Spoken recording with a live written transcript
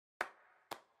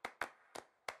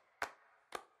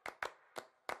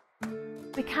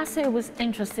Picasso was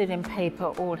interested in paper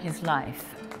all his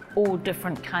life, all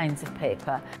different kinds of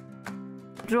paper.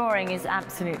 Drawing is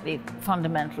absolutely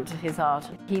fundamental to his art.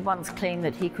 He once claimed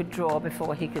that he could draw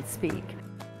before he could speak.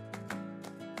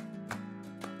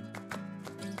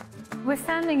 We're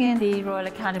standing in the Royal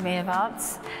Academy of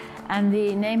Arts, and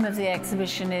the name of the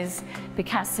exhibition is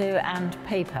Picasso and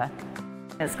Paper.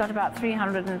 It's got about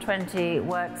 320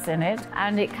 works in it,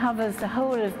 and it covers the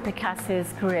whole of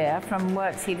Picasso's career, from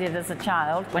works he did as a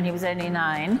child when he was only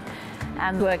 9,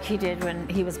 and work he did when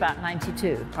he was about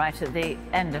 92, right at the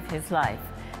end of his life.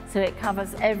 So it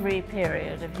covers every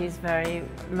period of his very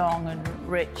long and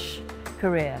rich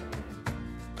career.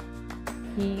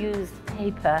 He used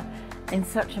paper in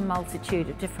such a multitude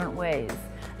of different ways,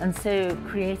 and so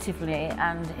creatively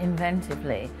and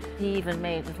inventively. He even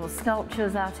made little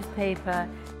sculptures out of paper.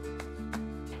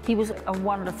 He was a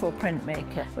wonderful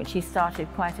printmaker, which he started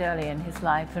quite early in his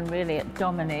life, and really it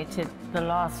dominated the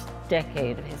last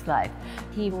decade of his life.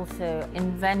 He also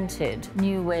invented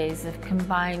new ways of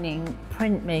combining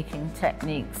printmaking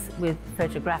techniques with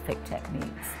photographic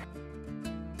techniques.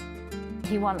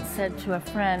 He once said to a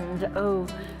friend, "Oh,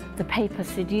 the paper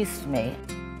seduced me."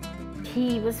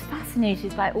 He was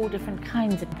fascinated by all different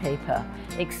kinds of paper,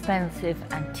 expensive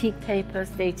antique papers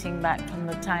dating back from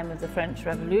the time of the French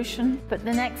Revolution, but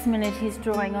the next minute he's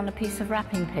drawing on a piece of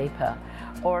wrapping paper,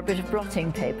 or a bit of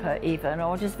blotting paper even,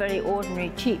 or just very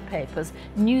ordinary cheap papers.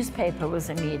 Newspaper was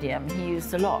a medium he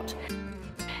used a lot.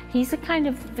 He's a kind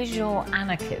of visual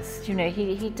anarchist, you know,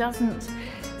 he doesn't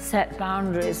set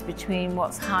boundaries between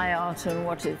what's high art and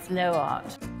what is low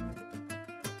art.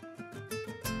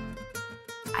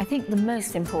 I think the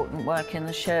most important work in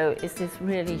the show is this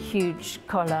really huge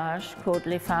collage called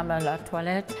Les Femmes à la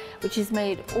Toilette, which is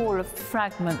made all of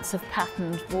fragments of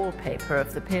patterned wallpaper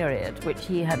of the period, which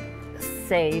he had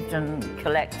saved and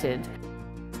collected.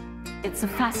 It's a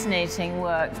fascinating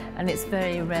work, and it's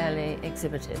very rarely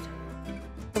exhibited.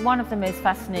 One of the most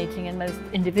fascinating and most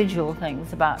individual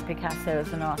things about Picasso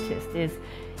as an artist is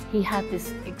he had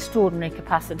this extraordinary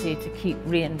capacity to keep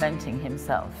reinventing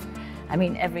himself. I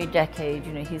mean, every decade,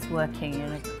 you know, he's working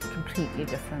in a completely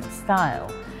different style.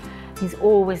 He's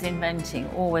always inventing,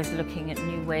 always looking at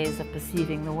new ways of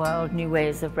perceiving the world, new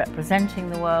ways of representing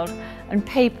the world, and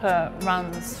paper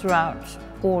runs throughout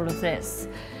all of this.